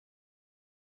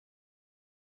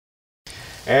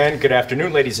And good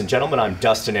afternoon, ladies and gentlemen. I'm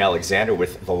Dustin Alexander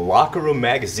with The Locker Room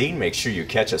Magazine. Make sure you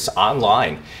catch us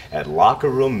online at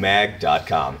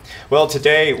lockerroommag.com. Well,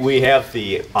 today we have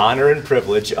the honor and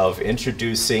privilege of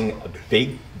introducing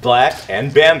Big Black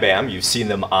and Bam Bam. You've seen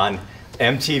them on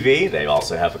MTV. They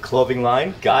also have a clothing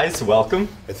line. Guys, welcome.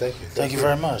 Hey, thank you. Thank you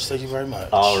very much. Thank you very much.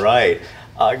 All right.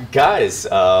 Guys,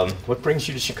 what brings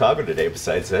you to Chicago today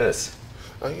besides this?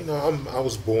 I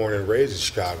was born and raised in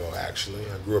Chicago, actually.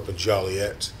 I grew up in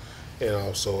Joliet and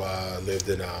also lived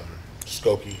in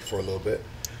Skokie for a little bit.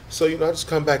 So, I just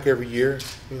come back every year,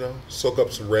 soak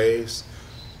up some rays,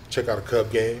 check out a Cub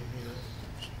game,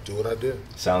 do what I do.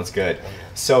 Sounds good.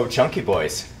 So, Chunky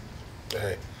Boys.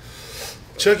 Hey,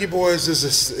 Chunky Boys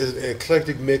is an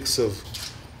eclectic mix of,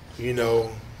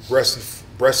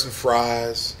 breast and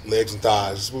fries, legs and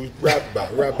thighs. That's what we rap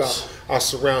about. We rap about our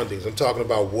surroundings. I'm talking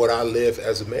about what I live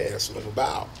as a man. That's what I'm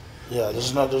about. Yeah,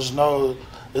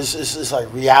 it's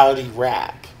like reality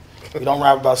rap. We don't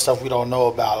rap about stuff we don't know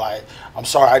about. Like, I'm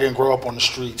sorry, I didn't grow up on the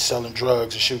streets selling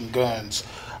drugs and shooting guns.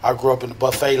 I grew up in the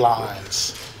buffet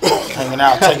lines, hanging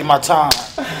out, taking my time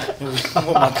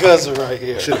with my cousin right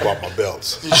here. Should have bought my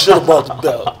belts. You should have bought the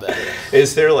belt, man.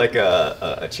 Is there like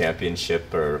a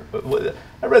championship or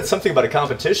I read something about a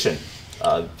competition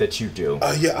that you do?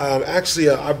 Actually,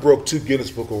 I broke 2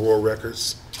 Guinness Book of World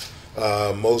Records.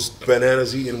 Most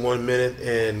bananas eaten in 1 minute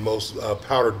and most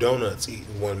powdered donuts eaten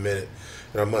in 1 minute.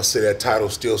 And I must say that title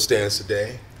still stands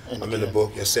today. I'm in the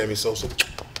book. Yes, Sammy Sosa.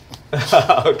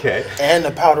 Okay. And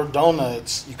the powdered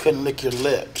donuts, you couldn't lick your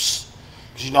lips.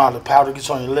 Because you know how the powder gets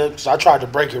on your lips? I tried to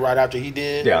break it right after he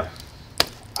did. Yeah.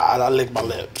 I licked my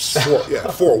lips.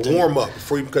 For a warm-up,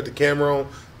 before you cut the camera on,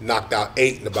 knocked out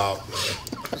 8 in about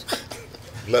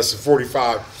less than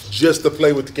 45 just to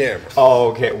play with the camera.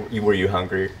 Oh, okay. Were you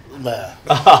hungry? Man.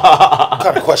 What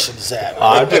kind of question is that?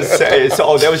 I'm just saying.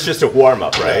 So, that was just a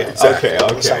warm-up, right? Yeah, exactly.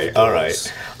 Okay. All right.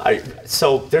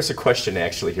 So there's a question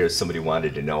actually here. Somebody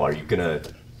wanted to know: are you gonna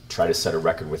try to set a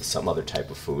record with some other type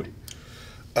of food?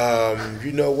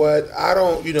 You know what? I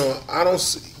don't.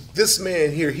 This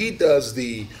man here, he does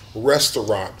the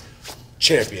restaurant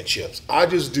championships. I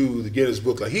just do the Guinness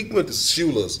Book. Like, he went to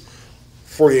Shula's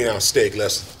 48-ounce steak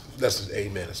less than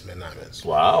 8 minutes, man, 9 minutes.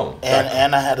 Wow.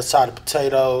 And I had a side of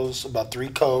potatoes, about 3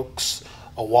 Cokes,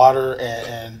 a water,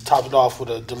 and topped it off with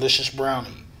a delicious brownie.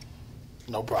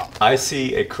 No problem. I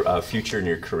see a future in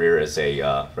your career as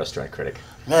a restaurant critic.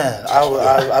 Man,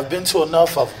 I've been to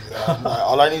enough of them.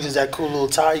 All I need is that cool little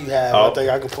tie you have. I think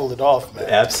I could pull it off, man.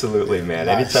 Absolutely, man.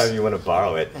 Nice. Anytime you want to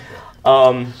borrow it.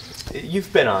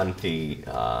 You've been on the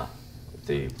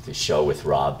show with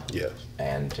Rob. Yes.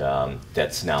 And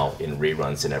that's now in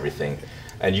reruns and everything.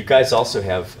 And you guys also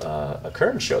have a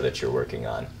current show that you're working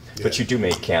on. Yeah. But you do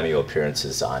make cameo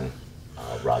appearances on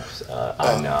Rob's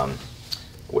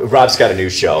Rob's got a new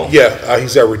show. Yeah,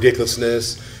 he's at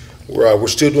Ridiculousness. We're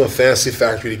still doing Fantasy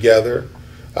Factory together.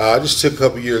 I just took a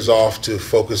couple years off to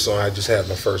focus on. I just had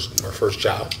my first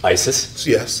child. Isis.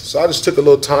 Yes. So I just took a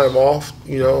little time off.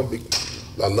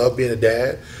 I love being a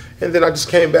dad, and then I just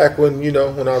came back when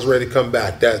I was ready to come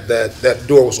back. That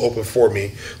door was open for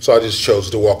me, so I just chose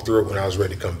to walk through it when I was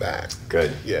ready to come back.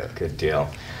 Good. Yeah. Good deal.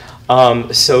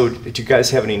 So, do you guys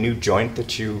have any new joint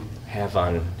that you have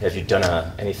on? Have you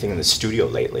done anything in the studio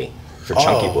lately for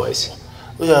Chunky Boys?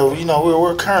 Yeah,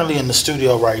 we're currently in the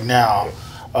studio right now.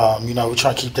 We're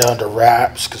trying to keep that under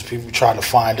wraps because people try to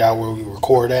find out where we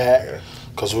record at.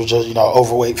 Because we're just,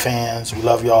 overweight fans. We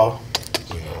love y'all.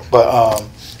 But,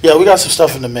 we got some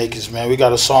stuff in the makers, man. We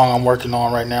got a song I'm working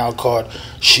on right now called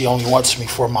She Only Wants Me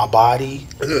For My Body.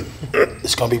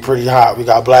 It's going to be pretty hot. We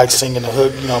got Black singing the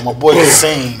hook. My boy can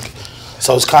sing.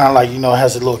 So it's kind of like, it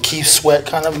has a little Keith Sweat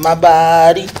kind of my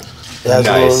body. It has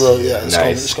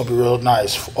nice. It's gonna be real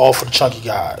nice. All for the chunky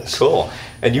guys. Cool.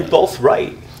 And you both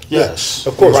write. Yes.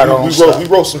 Of course. We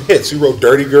wrote some hits. We wrote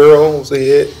Dirty Girl was a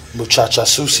hit. Muchacha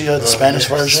Sucia, the Spanish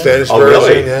version. Spanish version.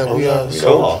 Really? Yeah.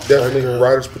 Cool. Definitely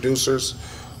writers, producers.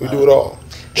 We do it all.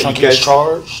 Chunky is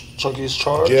charged. Chunky is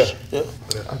charged. Yeah.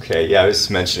 Okay. Yeah, I was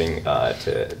mentioning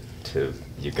to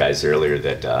you guys earlier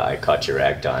that I caught your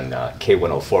act on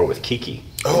K104 with Kiki.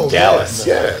 Oh, Dallas.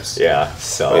 Yes. Yeah.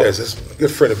 So. Yes, it's a good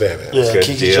friend of Bam. Yeah, Good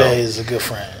Kiki deal. J is a good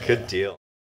friend. Good deal.